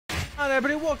Hi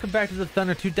everybody, welcome back to the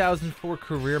Thunder 2004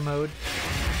 career mode.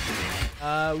 We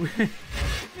had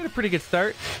a pretty good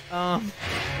start.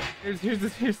 Here's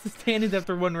the standings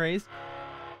after one race.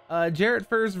 Jarrett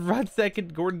first, Rod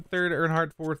second, Gordon third,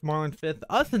 Earnhardt fourth, Marlon fifth,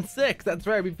 us in sixth. That's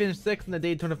right, we finished sixth in the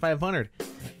Daytona 500.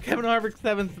 Kevin Harvick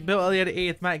seventh, Bill Elliott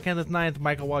eighth, Matt Kenseth ninth,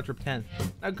 Michael Waltrip 10th.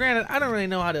 Now, granted, I don't really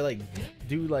know how to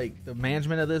do the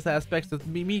management of this aspect, so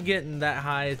me getting that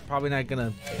high is probably not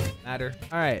gonna matter.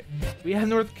 All right, we have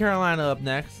North Carolina up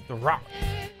next, the Rock.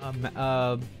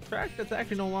 Track that's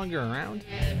actually no longer around.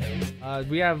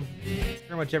 We have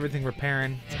pretty much everything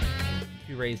repairing.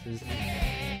 2 races.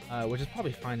 Which is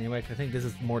probably fine anyway, because I think this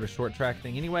is more the short track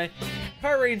thing anyway.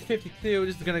 Car range 52.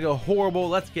 This is gonna go horrible.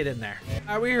 Let's get in there.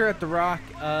 We're here at the Rock.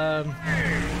 I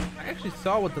actually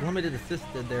saw what the limited assist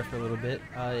did there for a little bit.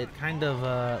 It kind of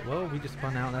well, we just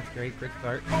spun out. That's great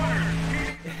start.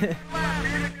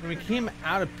 When we came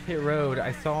out of pit road,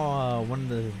 I saw one of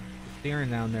the steering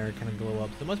down there kind of glow up,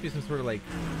 so it must be some sort of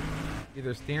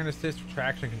either steering assist or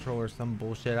traction control or some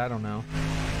bullshit. I don't know.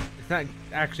 It's not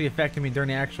actually affecting me during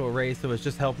the actual race, so it's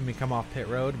just helping me come off pit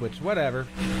road, which whatever.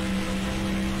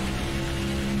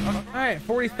 Alright,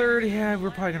 43rd. Yeah, we're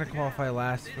probably going to qualify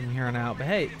last from here on out, but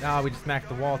hey, we just smacked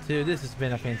the wall too. This has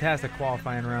been a fantastic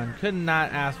qualifying run. Could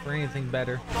not ask for anything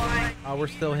better. We're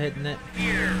still hitting it.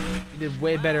 We did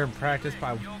way better in practice,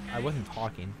 but I wasn't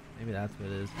talking. Maybe that's what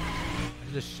it is. I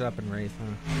should just shut up and race,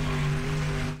 huh?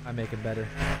 I make it better.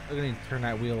 We're gonna need to turn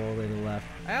that wheel all the way to the left.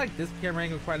 I like this camera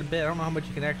angle quite a bit. I don't know how much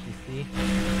you can actually see.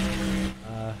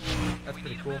 That's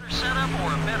pretty cool. Setup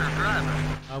or a better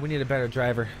driver? We need a better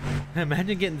driver.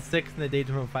 Imagine getting 6th in the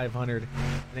Daytona 500 and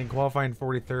then qualifying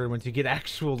 43rd once you get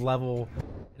actual level,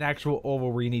 an actual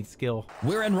oval where you need skill.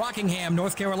 We're in Rockingham,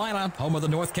 North Carolina, home of the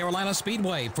North Carolina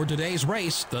Speedway for today's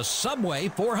race, the Subway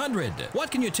 400.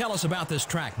 What can you tell us about this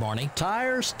track, Barney?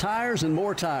 Tires, tires, and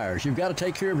more tires. You've got to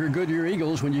take care of your Goodyear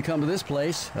Eagles when you come to this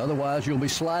place. Otherwise, you'll be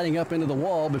sliding up into the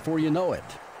wall before you know it.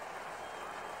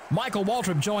 Michael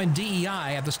Waltrip joined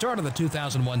DEI at the start of the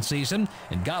 2001 season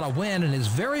and got a win in his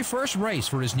very first race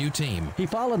for his new team. He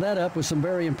followed that up with some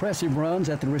very impressive runs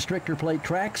at the restrictor plate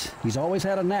tracks. He's always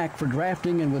had a knack for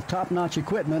drafting, and with top-notch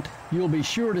equipment, you'll be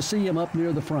sure to see him up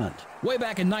near the front. Way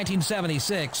back in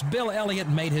 1976, Bill Elliott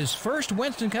made his first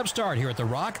Winston Cup start here at the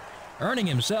Rock, earning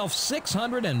himself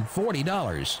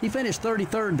 $640. He finished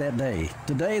 33rd that day.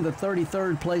 Today, the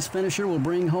 33rd place finisher will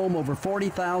bring home over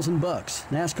 $40,000 bucks.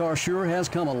 NASCAR sure has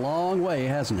come a long way,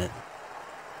 hasn't it?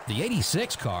 The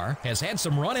 86 car has had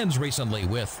some run-ins recently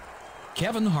with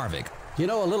Kevin Harvick. You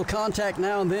know, a little contact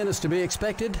now and then is to be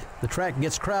expected. The track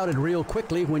gets crowded real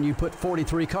quickly when you put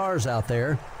 43 cars out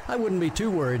there. I wouldn't be too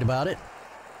worried about it.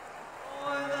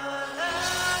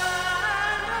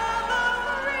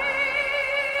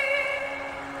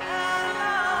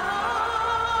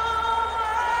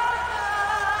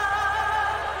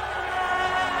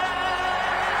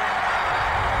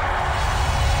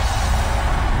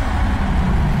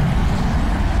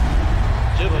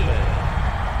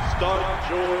 Start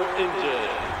your engine.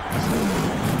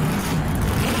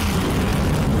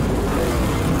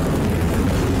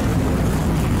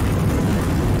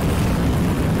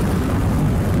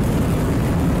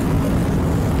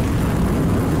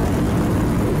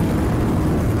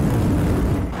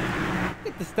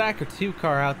 Get the Stacker 2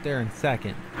 car out there in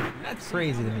second. That's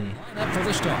crazy to me. Up for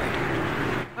the start.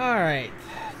 All right,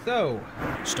 so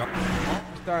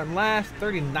starting last,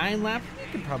 39 laps.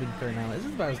 I could probably do 39 laps. This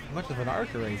is about as much of an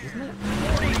ARCA race, isn't it?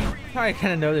 That's how I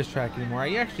kind of know this track anymore.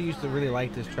 I actually used to really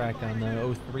like this track on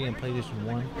the 03 and PlayStation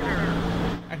 1.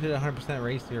 I did a 100%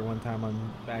 race here one time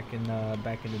back in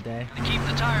the day. To keep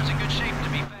the tires in good shape to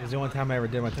be fast. It was the only time I ever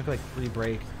did one. I took 3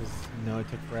 breaks because it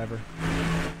took forever.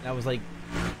 That was I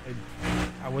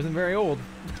wasn't very old.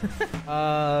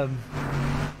 My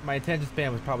attention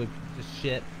span was probably just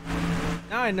shit.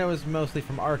 Now I know it's mostly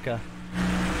from ARCA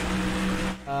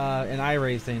and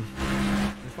iRacing.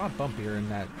 It's a lot bumpier in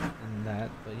that,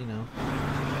 but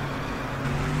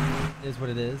it is what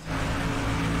it is.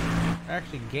 I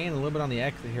actually gained a little bit on the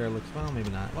exit here. It looks, well, maybe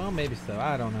not. Well, maybe so.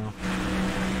 I don't know.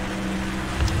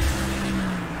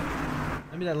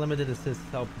 Maybe that limited assist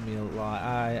helped me a lot.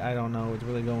 I don't know what's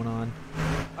really going on.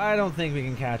 I don't think we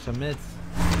can catch them. It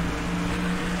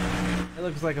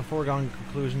looks like a foregone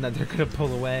conclusion that they're gonna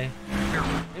pull away.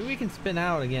 Maybe we can spin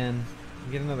out again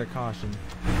and get another caution.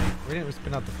 We didn't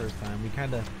spin out the first time. We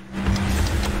kind of,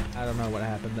 I don't know what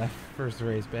happened that first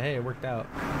race, but hey, it worked out.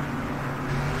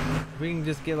 If we can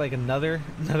just get another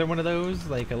one of those,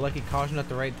 a lucky caution at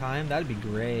the right time, that'd be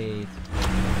great.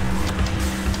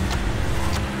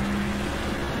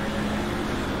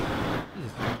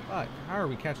 Jesus, fuck. How are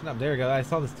we catching up? There we go. I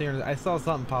saw the steering. I saw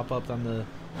something pop up on the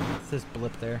assist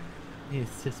blip there. The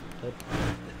assist blip.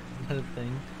 Another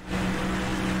thing.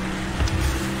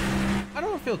 I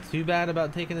don't feel too bad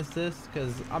about taking assists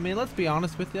because, I mean, let's be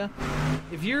honest with you.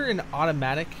 If you're in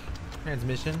automatic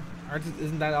transmission,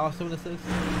 isn't that also an assist?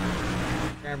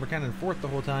 And we're kind of in fourth the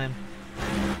whole time.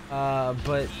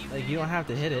 But like you don't have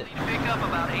to hit it. Pick up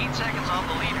about 8 seconds off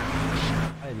the leader.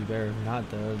 I'd be better if not,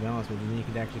 though. To be honest with you, then you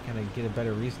could actually kind of get a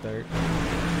better restart.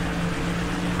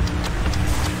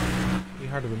 It'd be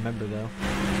hard to remember though.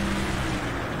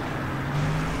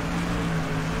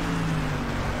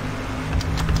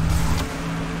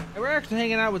 And we're actually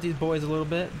hanging out with these boys a little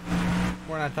bit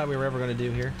more than I thought we were ever going to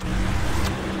do here.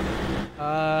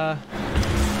 Oh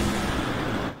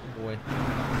boy.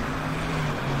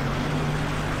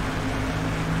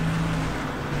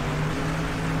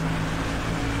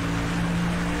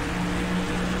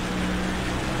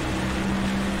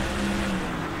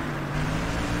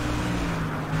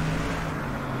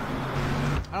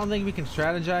 I don't think we can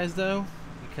strategize though,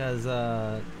 because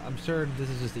I'm sure this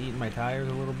is just eating my tires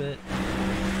a little bit.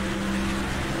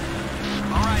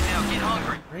 All right, now get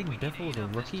hungry. Greg Biffle is a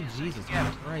rookie? Jesus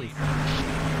Christ.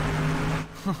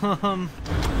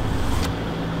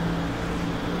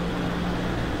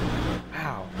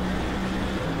 Wow.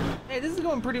 Hey, this is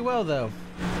going pretty well though.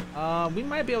 We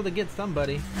might be able to get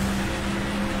somebody.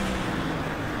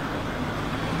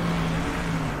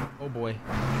 Oh boy.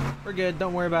 We're good,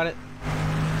 don't worry about it.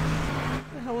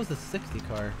 What the hell was the 60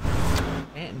 car?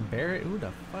 Ant Barrett? Who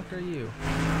the fuck are you?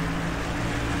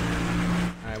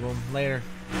 Alright, well, later.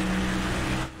 I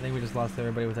think we just lost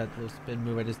everybody with that little spin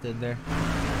move I just did there.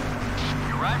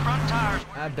 Your right front tires.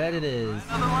 I bet it is.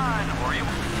 Another line, or you.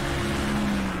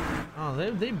 Oh,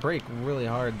 they brake really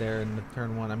hard there in the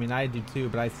turn one. I mean, I do too,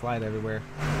 but I slide everywhere.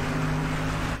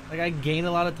 Like, I gain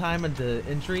a lot of time at the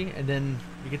entry, and then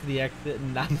we get to the exit,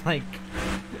 and I'm like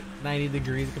 90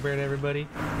 degrees compared to everybody.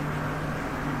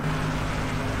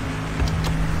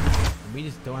 We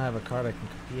just don't have a car that can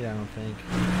compete, I don't think.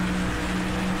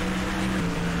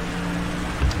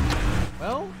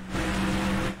 Well,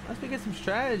 unless we get some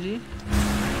strategy.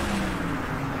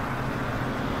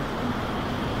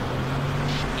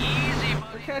 Easy, We're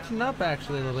buddy. catching up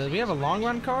actually a little bit. We have a long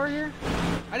run car here?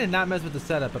 I did not mess with the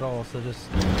setup at all, so just...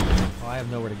 Oh, I have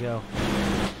nowhere to go.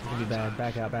 It's gonna be bad.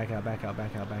 Back out, back out, back out,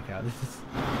 back out, back out. This is...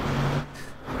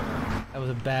 That was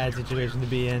a bad situation to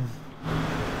be in.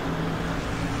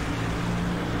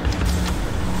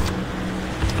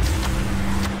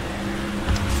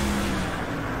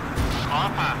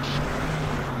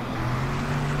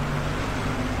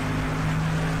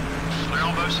 Clear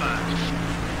on both sides.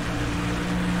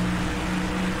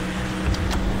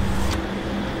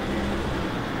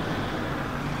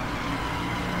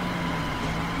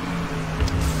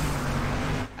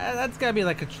 That's gotta be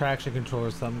like a traction control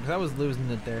or something, because I was losing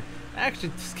it there. Actually,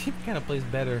 this game kind of plays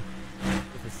better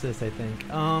with assists, I think.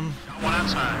 One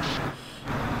outside.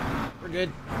 We're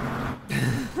good.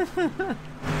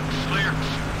 Clear.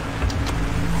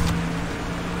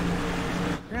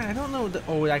 Yeah, I don't know.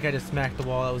 Oh, that guy just smacked the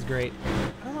wall. That was great.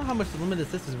 I don't know how much the limited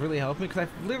assist has really helped me, because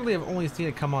I literally have only seen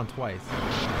it come on twice.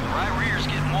 Right rear's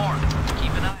getting more.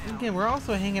 Keep an eye out. Again, we're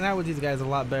also hanging out with these guys a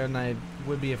lot better than I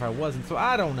would be if I wasn't, so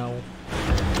I don't know.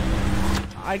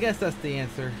 I guess that's the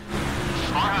answer.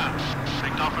 All right.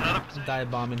 Picked off another position.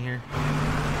 Dive bomb in here.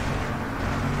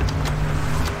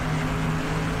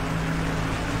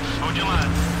 Hold your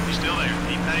line. He's still there.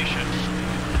 Be patient.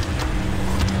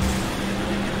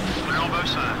 Clear on both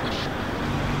sides.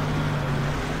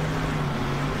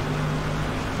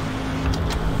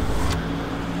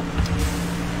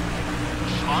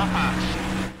 Off high.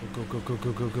 Go, go, go,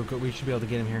 go, go, go, go. We should be able to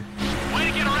get him here. Way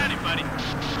to get around him, buddy.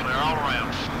 Clear all around.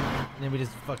 And then we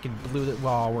just fucking blew the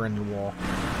wall. We're in the wall.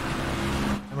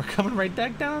 And we're coming right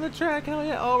back down on the track. Hell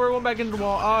yeah. Oh, we're going back into the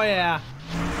wall. Oh, yeah.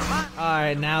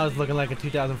 Alright, now it's looking like a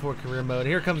 2004 career mode.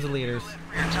 Here comes the leaders.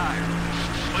 Rear tire.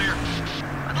 Clear.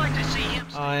 I'd like to see him.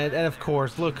 And of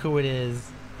course, look who it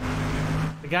is.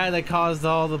 The guy that caused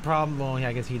all the problem. Well, yeah,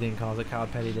 I guess he didn't cause it. Kyle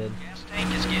Petty did. Gas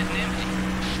tank is getting empty.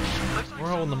 Looks like We're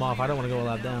holding them off. I don't want to go a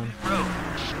lap down. road.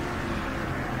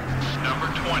 Number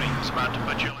 20 is about to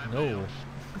put you in. No.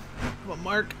 Come on,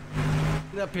 Mark.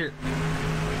 Get up here.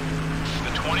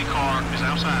 The 20 car is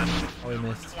outside. Oh, we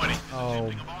missed. 20.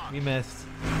 Oh, we missed.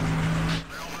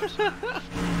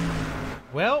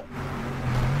 Well,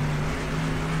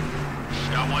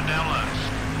 Got one down low.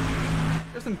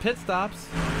 there's some pit stops.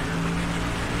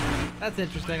 That's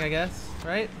interesting, I guess,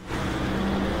 right?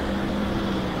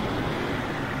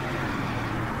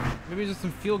 Maybe there's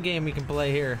some fuel game we can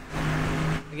play here.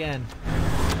 Again.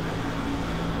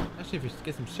 That's especially if you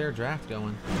get some shared draft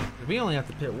going. We only have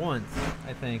to pit once,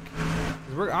 I think.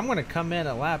 I'm gonna come in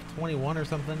at lap 21 or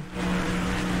something.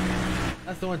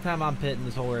 That's the one time I'm pitting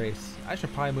this whole race. I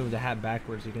should probably move the hat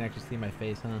backwards so you can actually see my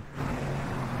face, huh?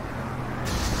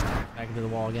 Back into the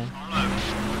wall again.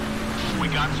 We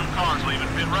got some cars leaving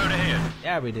pit road ahead.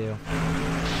 Yeah, we do.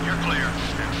 You're clear.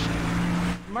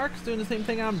 Mark's doing the same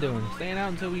thing I'm doing, staying out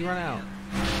until we run out.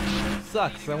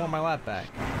 Sucks. I want my lap back.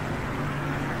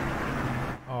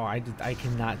 Oh, I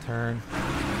cannot turn.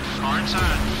 Car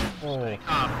inside. Oh. Stay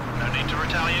calm. No need to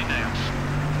retaliate now.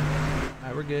 All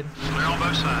right, we're good. Clear on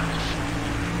both sides.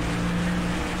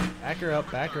 Back her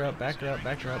up, back her up, back her up,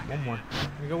 back her up. One more.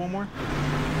 Can we go one more?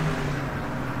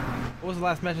 What was the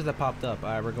last message that popped up? All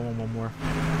right, we're going one more.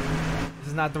 This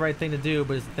is not the right thing to do,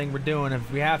 but it's the thing we're doing.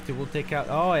 If we have to, we'll take out...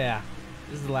 Oh, yeah.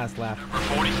 This is the last lap. Number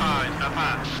 45, up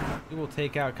high. We will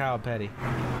take out Kyle Petty.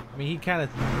 I mean, he kind of...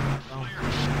 Well,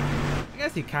 I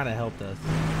guess he kind of helped us.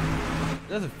 It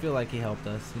doesn't feel like he helped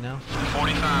us, you know?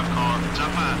 45 car, it's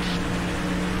up high.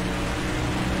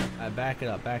 All right, back it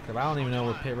up, back it up. I don't even know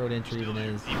where pit road entry even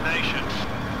is. Be patient.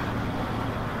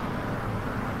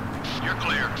 You're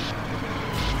clear.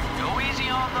 Go easy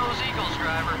on those Eagles,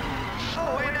 driver.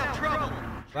 Oh, ain't no trouble.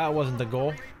 That wasn't the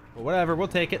goal, but whatever, we'll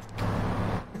take it.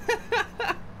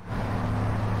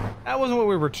 That wasn't what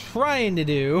we were trying to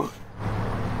do,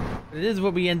 but it is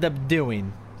what we end up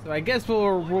doing. So I guess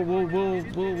we'll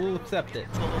accept it.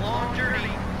 It's a long journey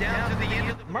down to the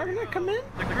end of the... Mark, gonna come in?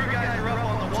 The crew guys are up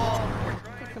on the wall. We're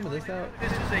trying Take some of this out.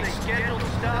 This is a scheduled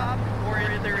stop, or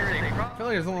if there is a I feel problem like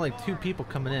there's only like 2 people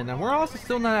coming in, and we're also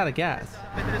still not out of gas.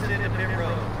 at this end of pit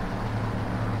road.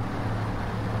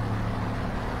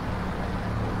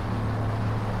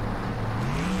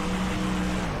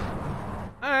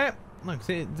 All right, look,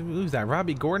 see, who's that?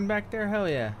 Robbie Gordon back there? Hell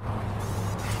yeah.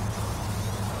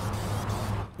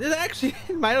 This actually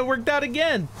might have worked out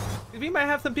again. We might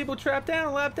have some people trapped down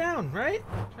a lap down, right?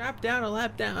 Trapped down a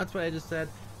lap down. That's what I just said.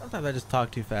 Sometimes I just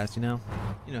talk too fast, you know?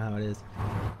 You know how it is.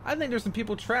 I think there's some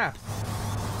people trapped.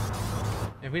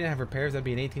 If we didn't have repairs, that'd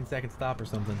be an 18-second stop or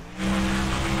something.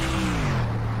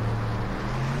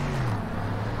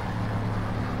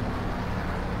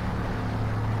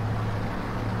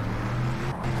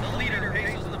 The leader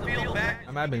paces the field back.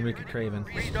 I might have been Ricky Craven.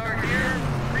 Restart here.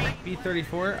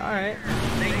 B34, alright.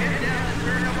 They head down to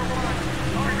turn number 1.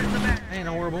 Cars in the back. Ain't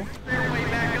horrible. Their way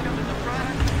back up to the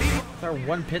front. People It's our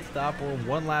 1 pit stop. We're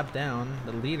 1 lap down.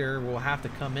 The leader will have to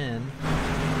come in.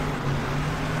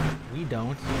 We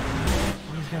don't.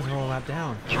 These guys are all a lap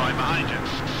down. It's right behind you.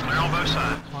 Clear on both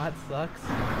sides. Oh, that sucks.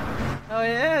 Oh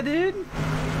yeah, dude.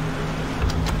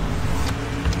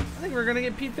 I think we're gonna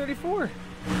get P34.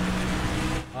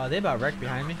 They about wrecked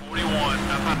behind me. 41,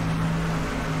 up high.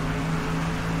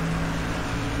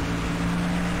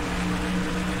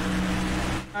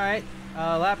 All right,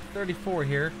 lap 34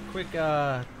 here. Quick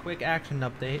action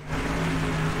update.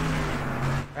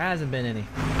 There hasn't been any.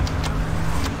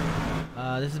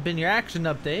 This has been your action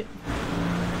update.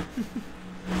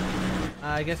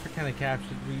 I guess we're kind of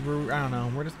captured. I don't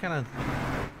know. We're just kind of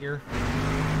here,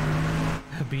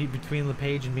 between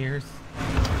LePage and Mears.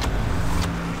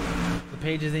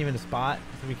 LePage isn't even a spot,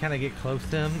 so we kind of get close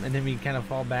to him, and then we kind of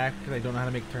fall back because I don't know how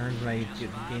to make turns when I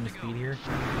gain the speed here.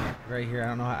 Right here, I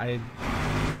don't know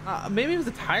how maybe it was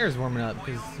the tires warming up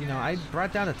because, you know, I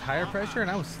brought down the tire pressure and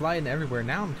I was sliding everywhere.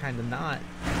 Now I'm kind of not.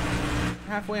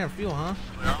 Halfway on fuel, huh?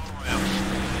 Clear all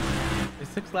around. There's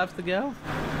 6 laps to go.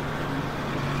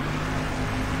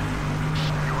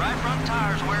 Your right front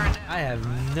tires wearing down. I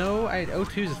have no idea.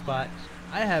 O2's a spot.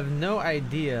 I have no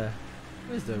idea.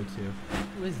 Who is O2?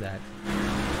 Who is that?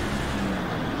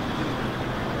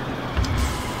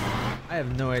 I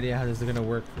have no idea how this is gonna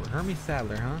work for Hermie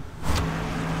Sadler, huh?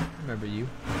 Remember you.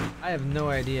 I have no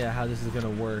idea how this is gonna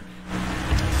work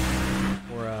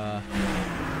for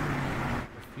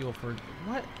fuel for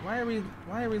what? Why are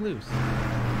we loose?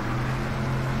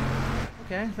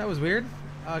 Okay, that was weird.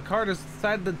 Car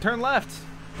decided to turn left.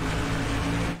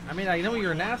 I mean, I know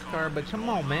you're a NASCAR, but come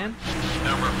on, man.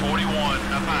 Number 41,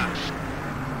 up high.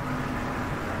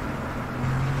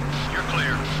 You're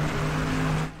clear.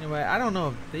 Anyway, I don't know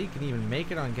if they can even make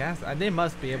it on gas. They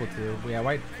must be able to. Yeah,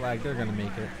 white flag, they're gonna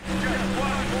make it.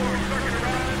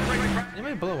 They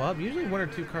might blow up. Usually 1 or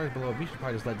 2 cars blow up. We should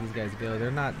probably just let these guys go.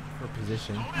 They're not for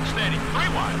position. Steady, 3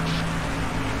 wide.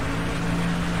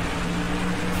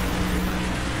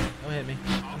 Don't hit me.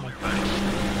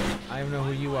 I don't know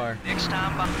who you are. Next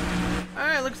time by...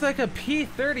 Alright, looks like a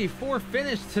P34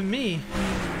 finish to me.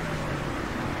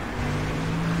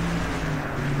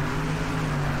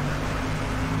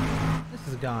 This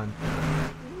has gone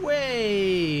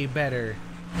way better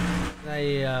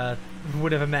I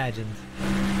would have imagined.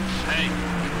 Hey,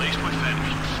 at least we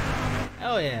finished.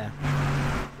 Hell yeah.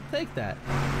 I'll take that.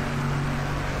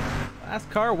 Last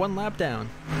car, 1 lap down.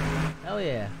 Hell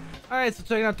yeah. Alright, so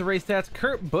checking out the race stats.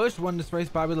 Kurt Busch won this race,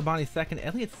 Bobby Labonte 2nd,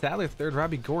 Elliott Sadler 3rd,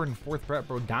 Robbie Gordon 4th, Brett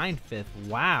Bodine 5th.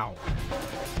 Wow.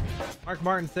 Mark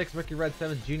Martin 6th, Ricky Rudd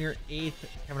 7th, Junior 8th,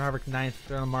 Kevin Harvick 9th,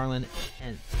 Sterling Marlin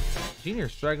 10th. Junior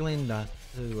struggling to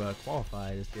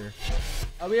qualify this year.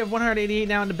 We have 188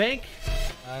 now in the bank.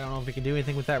 I don't know if we can do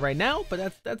anything with that right now,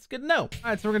 but that's good to know. All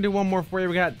right, so we're gonna do one more for you.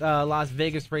 We got Las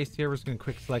Vegas race here. We're just gonna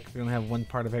quick select. We're gonna have one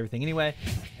part of everything anyway,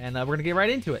 and we're gonna get right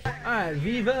into it. All right,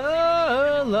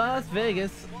 Viva Las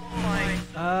Vegas.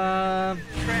 I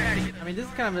mean, this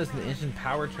is kind of just an engine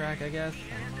power track, I guess.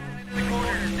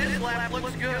 This lap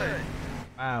looks good.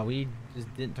 Wow, we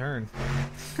just didn't turn.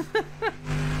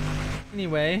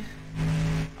 Anyway,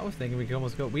 I was thinking we could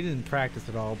almost go. We didn't practice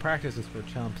at all. Practice is for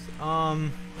chumps. I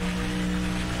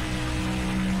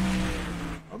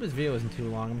hope this video isn't too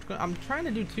long. I'm trying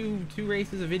to do two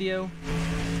races a video.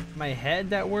 In my head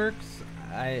that works.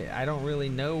 I don't really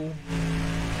know.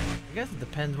 I guess it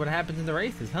depends what happens in the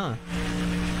races, huh?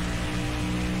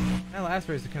 That last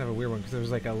race is kind of a weird one because there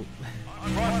was like a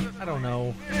I don't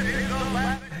know.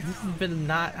 This has been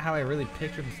not how I really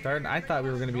pictured the start. I thought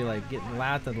we were going to be like getting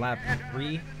lapped on lap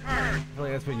 3. I feel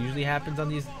like that's what usually happens on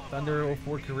these Thunder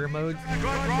 04 career modes.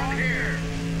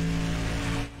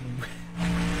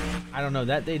 I don't know.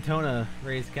 That Daytona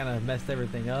race kind of messed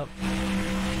everything up.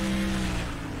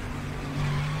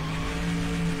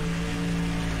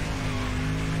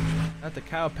 Not to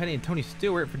Kyle Petty and Tony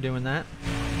Stewart for doing that.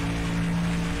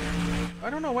 I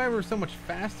don't know why we were so much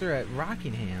faster at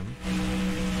Rockingham.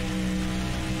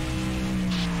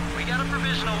 We got a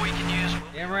provisional we can use.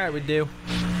 Damn right we do.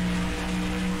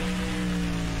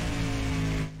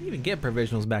 You even get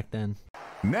provisionals back then.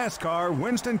 NASCAR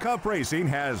Winston Cup Racing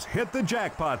has hit the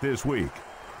jackpot this week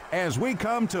as we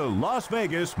come to Las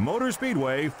Vegas Motor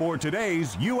Speedway for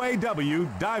today's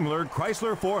UAW Daimler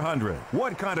Chrysler 400.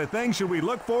 What kind of things should we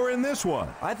look for in this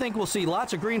one? I think we'll see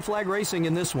lots of green flag racing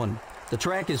in this one. The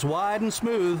track is wide and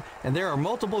smooth, and there are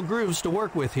multiple grooves to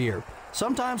work with here.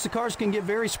 Sometimes the cars can get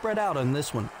very spread out on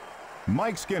this one.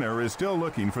 Mike Skinner is still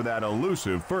looking for that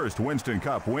elusive first Winston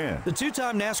Cup win. The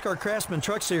two-time NASCAR Craftsman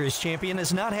Truck Series champion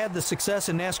has not had the success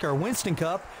in NASCAR Winston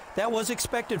Cup that was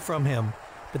expected from him.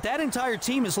 But that entire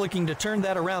team is looking to turn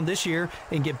that around this year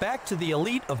and get back to the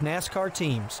elite of NASCAR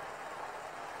teams.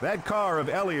 That car of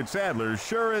Elliott Sadler's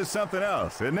sure is something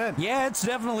else, isn't it? Yeah, it's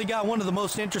definitely got one of the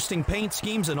most interesting paint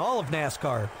schemes in all of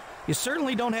NASCAR. You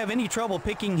certainly don't have any trouble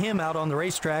picking him out on the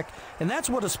racetrack, and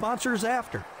that's what a sponsor is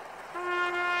after.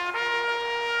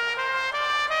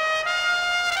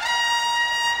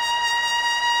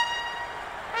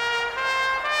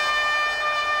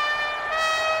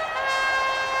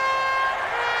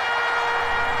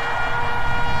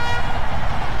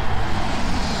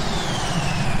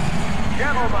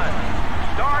 Gentlemen,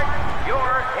 start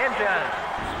your engines.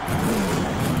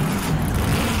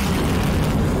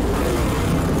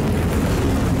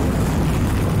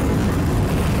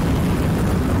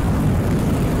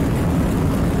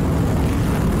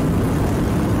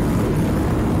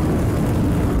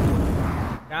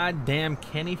 Goddamn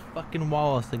Kenny fucking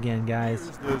Wallace again,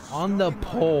 guys. On the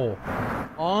pole.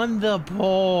 On the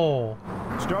pole.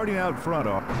 Starting out front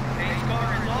off.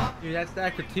 Dude, that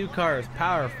stack of 2 cars.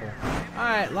 Powerful.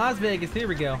 Alright, Las Vegas, here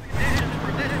we go.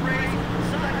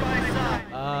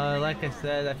 Like I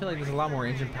said, I feel like there's a lot more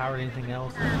engine power than anything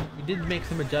else. We did make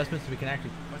some adjustments so we can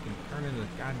actually fucking turn into the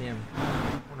goddamn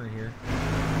corner here.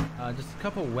 Just a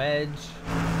couple wedge.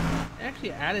 I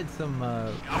actually added some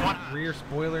rear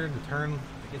spoiler to turn to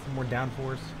get some more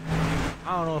downforce.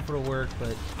 I don't know if it'll work,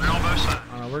 but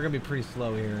we're gonna be pretty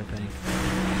slow here, I think.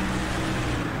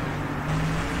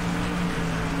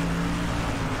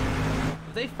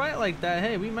 If they fight like that,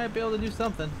 hey, we might be able to do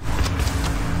something.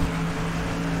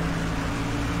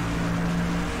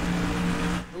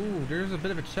 Ooh, there's a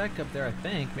bit of a check up there, I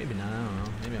think. Maybe not. I don't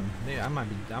know. Maybe I might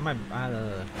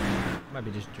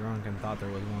be just drunk and thought there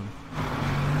was one.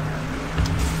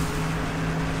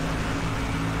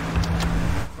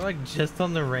 We're like just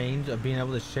on the range of being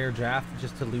able to share draft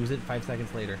just to lose it 5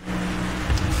 seconds later. You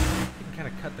can kind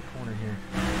of cut the corner here.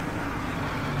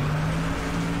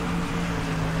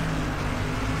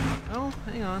 Oh,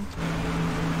 hang on.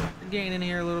 We're getting in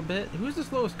here a little bit. Who's the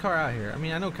slowest car out here? I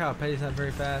mean, I know Kyle Petty's not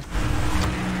very fast.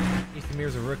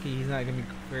 Eastamir's a rookie. He's not going to be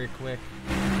very quick.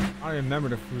 I don't even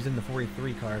remember who's in the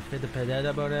 43 car.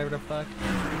 Fittipaldi, whatever the fuck.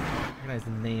 I recognize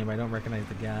the name. I don't recognize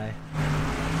the guy.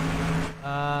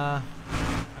 I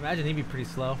imagine he'd be pretty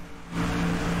slow.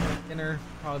 Skinner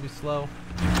probably be slow.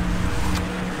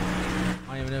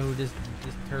 don't even know who this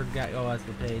turd guy. Oh, that's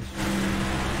the page.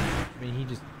 I mean, he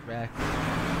just wrecked the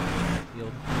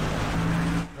field.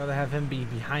 I'd rather have him be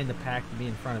behind the pack than be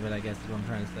in front of it, I guess is what I'm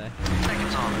trying to say.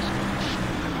 Seconds on this.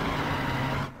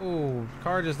 Oh,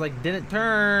 car just like didn't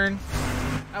turn.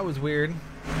 That was weird.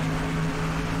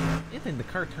 I think the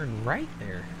car turned right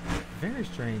there. Very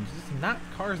strange. This is not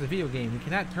Cars the video game. You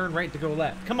cannot turn right to go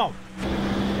left. Come on. The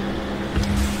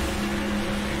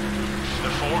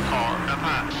 4-car up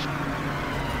high.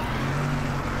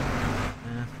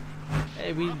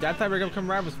 Hey, I thought we were gonna come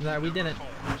rob us from that. We didn't.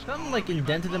 Something like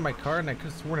indented in my car, and I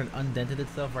could have sworn it undented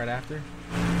itself right after.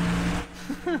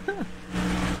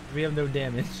 We have no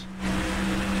damage.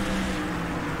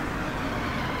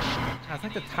 God, it's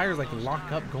like the tires like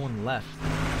lock up going left.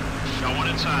 Got one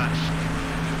inside.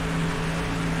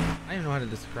 I don't even know how to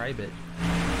describe it.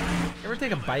 You ever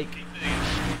take a bike,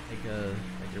 like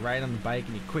you ride on the bike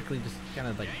and you quickly just kind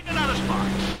of like Another spot.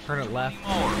 turn it left,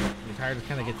 More. and your tire just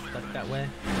kind of gets stuck that way?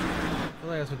 I feel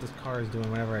like that's what this car is doing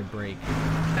whenever I brake.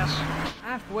 Yes.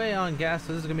 Halfway on gas,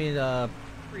 so this is gonna be a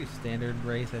pretty standard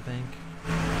race, I think.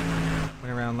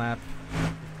 Went around lap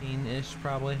 15-ish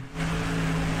probably.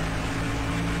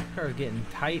 This car is getting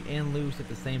tight and loose at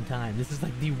the same time. This is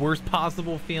like the worst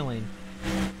possible feeling.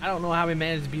 I don't know how we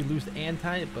managed to be loose and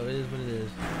tight, but it is what it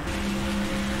is.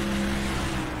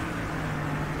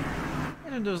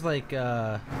 And there's like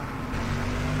other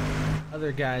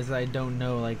guys that I don't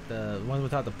know, like the one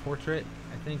without the portrait.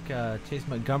 I think Chase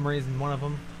Montgomery's in one of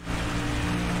them.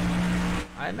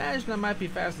 I imagine I might be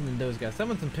faster than those guys.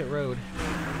 Someone's in pit road.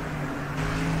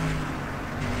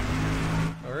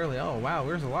 Oh, really? Oh, wow.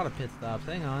 There's a lot of pit stops.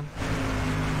 Hang on.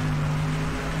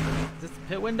 Is this the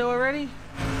pit window already?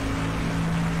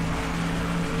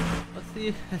 Let's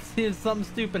see if something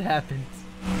stupid happens.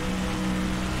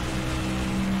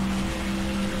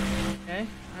 Okay,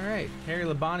 alright. Terry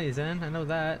Labonte's in, I know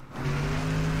that.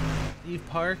 Steve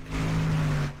Park,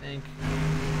 I think.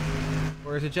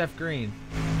 Or is it Jeff Green?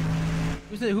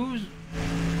 Who's in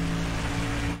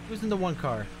the one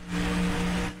car?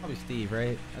 Probably Steve,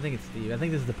 right? I think it's Steve. I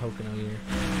think this is the Pocono year.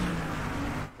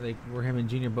 Where him and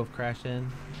Junior both crashed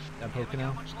in. That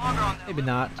Pocono? Maybe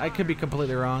not. I could be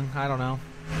completely wrong. I don't know.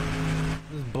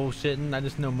 This is bullshitting. I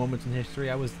just know moments in history.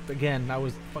 I was fucking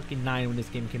 9 when this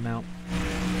game came out.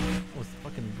 I was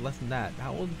fucking less than that.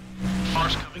 How old?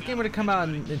 This game would have come out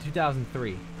in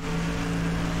 2003. Would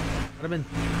have been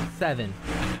 7.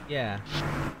 Yeah.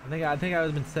 I think I would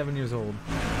have been 7 years old.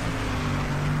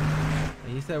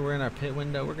 He said we're in our pit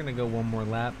window. We're gonna go one more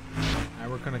lap. Alright,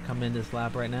 we're gonna come in this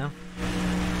lap right now.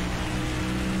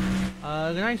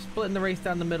 Nice splitting the race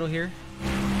down the middle here.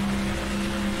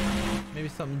 Maybe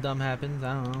something dumb happens.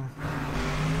 I don't know.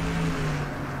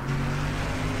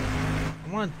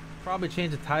 I want to probably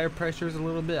change the tire pressures a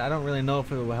little bit. I don't really know if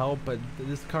it will help, but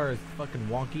this car is fucking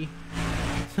wonky.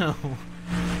 So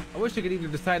I wish it could either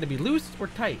decide to be loose or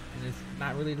tight, and it's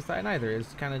not really deciding either.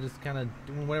 It's kind of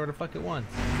doing whatever the fuck it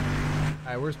wants. All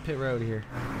right, where's pit road here?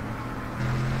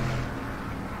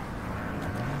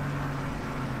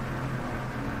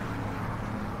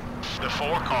 The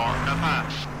 4-car up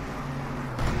high.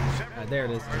 There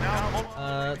it is.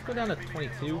 Let's go down to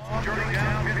 22.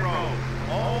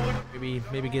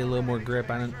 Maybe get a little more grip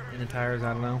on in the tires.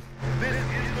 I don't know. This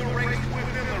is the race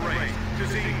within the race to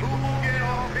see who will get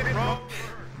off pit road.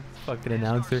 Fucking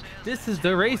announcer. This is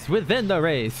the race within the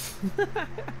race.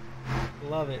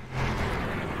 Love it.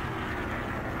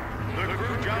 The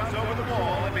crew jumps over the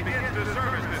wall and begins to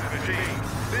service this machine.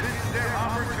 This is their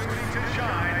opportunity to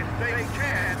shine. They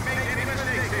can't make any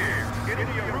mistakes here. It'll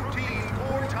be a routine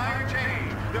 4-tire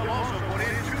change. They'll also put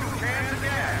in 2 cans of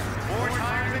gas. 4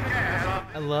 tires of gas.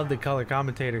 I love the color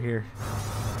commentator here.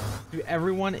 To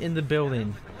everyone in the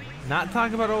building. Not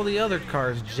talking about all the other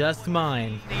cars, just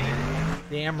mine.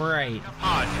 Damn right.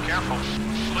 Hot, careful.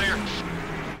 Clear.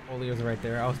 Leaders are right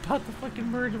there. I was about to fucking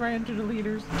merge right into the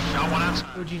leaders. Got one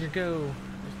outside. Go, Junior, go.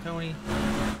 There's Tony.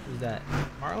 Who's that?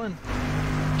 Marlon?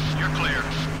 You're clear.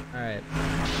 Alright.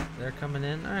 They're coming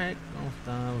in. Alright. Almost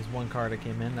done. That was one car that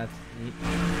came in. That's neat.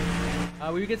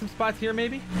 Will we get some spots here,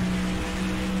 maybe?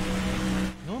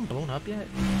 No one blown up yet?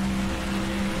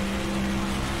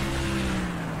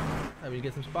 We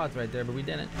get some spots right there, but we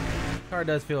didn't. Car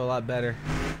does feel a lot better.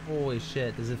 Holy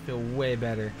shit, does it feel way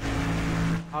better.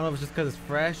 I don't know if it's just because it's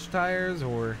fresh tires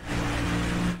or...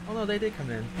 Oh no, they did come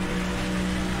in.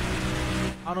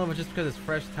 I don't know if it's just because it's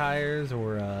fresh tires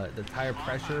or the tire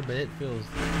pressure, but it feels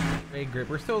way grip.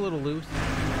 We're still a little loose,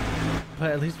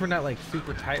 but at least we're not like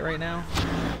super tight right now.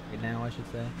 Right now, I should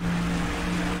say.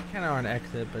 Kind of on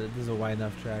exit, but this is a wide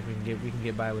enough track. We can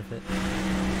get by with it.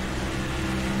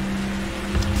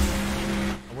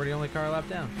 We're the only car lap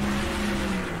down.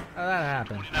 How did that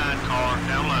happen? 29 car,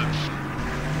 down low.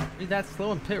 Are you that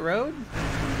slow in pit road?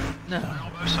 No.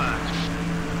 On both sides.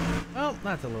 Well,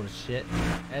 that's a load of shit.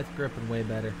 That's gripping way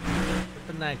better.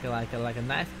 Gripping like a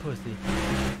nice pussy.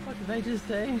 What did I just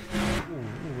say? Ooh,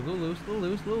 a little loose, a little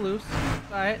loose, a little loose.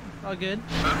 Alright, all good.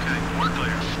 Okay, we're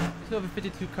clear. We still have a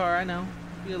 52 car, I know.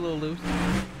 Be a little loose.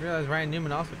 I realize Ryan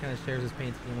Newman also kind of shares his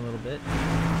paint scheme a little bit.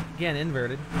 Again,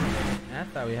 inverted. I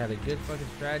thought we had a good fucking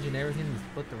strategy and everything to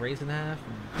split the race in half.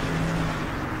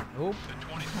 Nope. The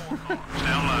 24 cars,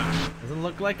 down low. Doesn't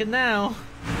look like it now.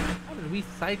 How did we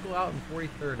cycle out in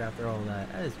 43rd after all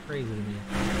that? That is crazy to me.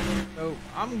 So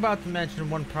I'm about to mention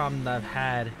one problem that I've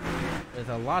had with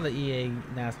a lot of EA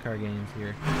NASCAR games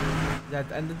here.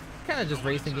 And it's kind of just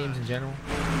racing games in general.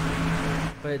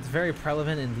 But it's very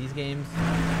prevalent in these games.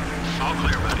 All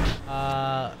clear, buddy.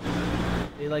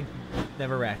 They like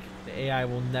never wreck. The AI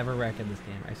will never wreck in this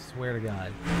game. I swear to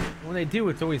God. When they do,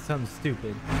 it's always something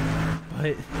stupid.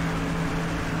 But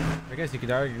I guess you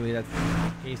could argue that's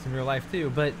the case in real life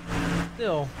too. But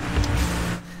still,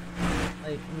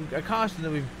 like a caution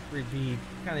that would be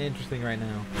kind of interesting right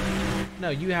now. No,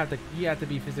 you have to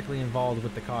be physically involved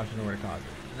with the caution or it causes.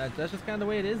 And that's just kind of the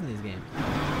way it is in these games.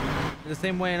 The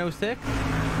same way in 06,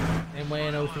 same way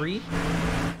in 03,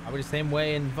 probably the same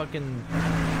way in fucking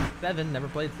 7. Never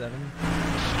played 7.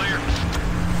 Clear.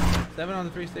 7 on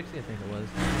the 360, I think it was.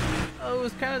 Oh, it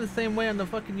was kind of the same way on the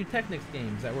fucking new Technics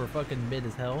games that were fucking mid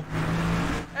as hell.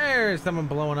 There's someone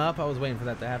blowing up. I was waiting for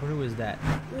that to happen. Who is that?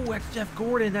 Ooh, that's Jeff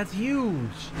Gordon. That's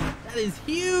huge. That is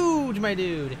huge, my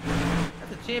dude.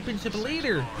 That's a championship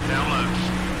leader. Down low.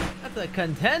 That's a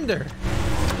contender.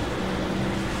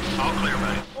 All clear,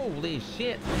 buddy. Holy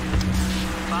shit.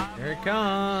 Here it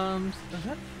comes. Is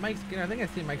that Mike Skinner? I think I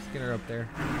see Mike Skinner up there.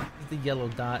 It's the yellow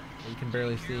dot that you can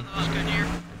barely see. That was good here.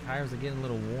 The tires are getting a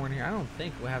little worn here. I don't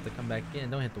think we'll have to come back in.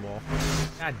 Don't hit the wall.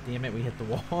 God damn it, we hit the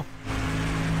wall.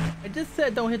 I just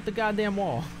said don't hit the goddamn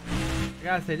wall. I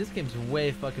gotta say, this game's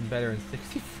way fucking better in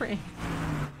 60 frames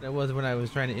than it was when I was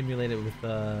trying to emulate it with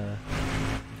without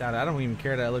it. I don't even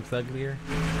care that it looks uglier.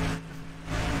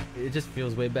 It just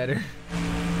feels way better.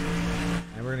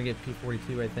 And we're gonna get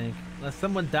P42, I think. Unless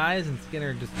someone dies and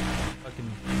Skinner just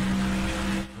fucking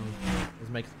those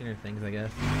Mike Skinner things, I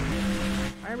guess.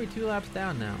 Why are we 2 laps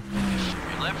down now?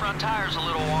 Your left front tire's a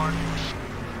little worn.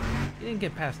 You didn't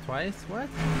get past twice? What?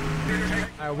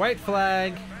 Alright, white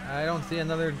flag. I don't see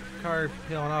another car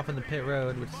peeling off in the pit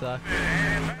road, which sucks.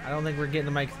 I don't think we're getting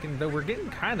the Mike Skinner, though we're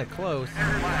getting kind of close.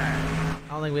 I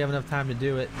don't think we have enough time to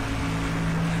do it.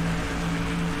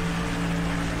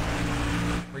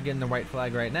 We're getting the white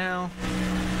flag right now.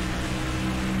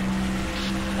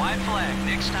 White flag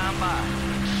next time by.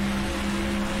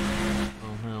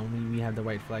 Oh no, we have the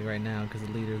white flag right now because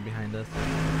the leader is behind us.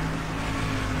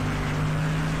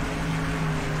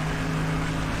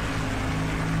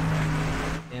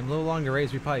 Damn, a little longer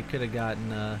race, we probably could have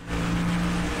gotten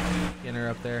Skinner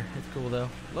up there. It's cool though.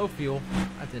 Low fuel,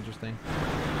 that's interesting.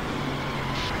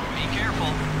 Be careful,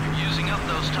 you're using up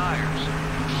those tires.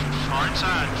 Car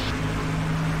inside.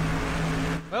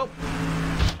 Well,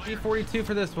 P42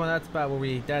 for this one. That's about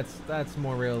where that's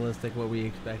more realistic what we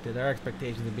expected. Our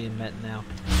expectations are being met now.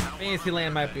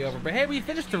 Fantasyland might be over, but hey, we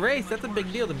finished the race. That's a big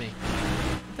deal to me.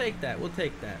 We'll take that. We'll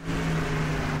take that.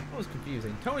 That was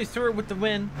confusing. Tony Stewart with the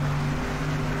win.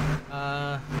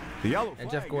 And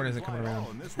Jeff Gordon isn't coming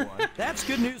around. That's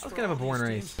good news. That's kind of a boring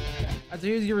race. So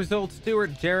here's your results: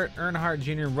 Stewart, Jarrett, Earnhardt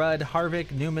Jr., Rudd,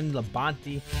 Harvick, Newman,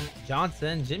 Labonte,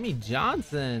 Johnson, Jimmy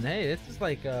Johnson. Hey, this is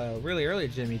like really early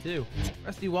Jimmy too.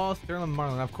 Rusty Wallace, Sterling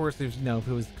Marlin. Of course, there's if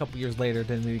it was a couple years later,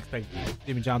 then we'd expect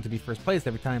Jimmy Johnson to be first place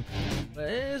every time.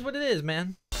 But it is what it is,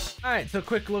 man. All right, so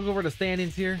quick look over the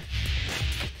standings here.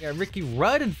 We got Ricky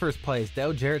Rudd in first place,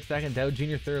 Dale Jarrett second, Dale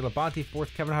Jr. third, Labonte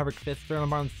fourth, Kevin Harvick fifth, Sterling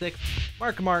Marlin sixth,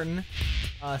 Mark Martin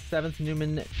seventh,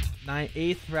 Newman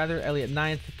eighth, Elliott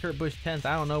ninth, Kurt Busch 10th.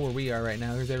 I don't know where we are right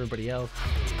now. Here's everybody else.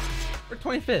 We're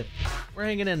 25th. We're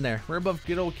hanging in there. We're above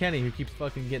good old Kenny, who keeps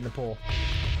fucking getting the pole.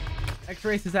 Next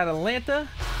race is at Atlanta.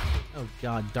 Oh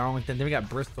god, Darlington. Then we got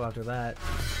Bristol after that.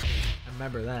 I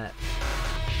remember that.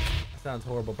 Sounds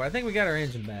horrible, but I think we got our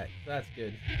engine back. So that's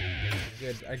good.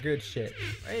 Good shit,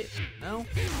 right? No?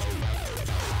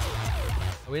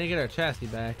 Oh, we didn't get our chassis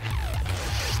back.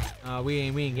 We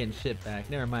ain't getting shit back.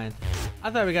 Never mind.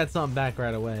 I thought we got something back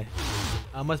right away.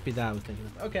 Must be that I was thinking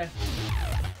of. Okay.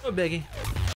 No biggie.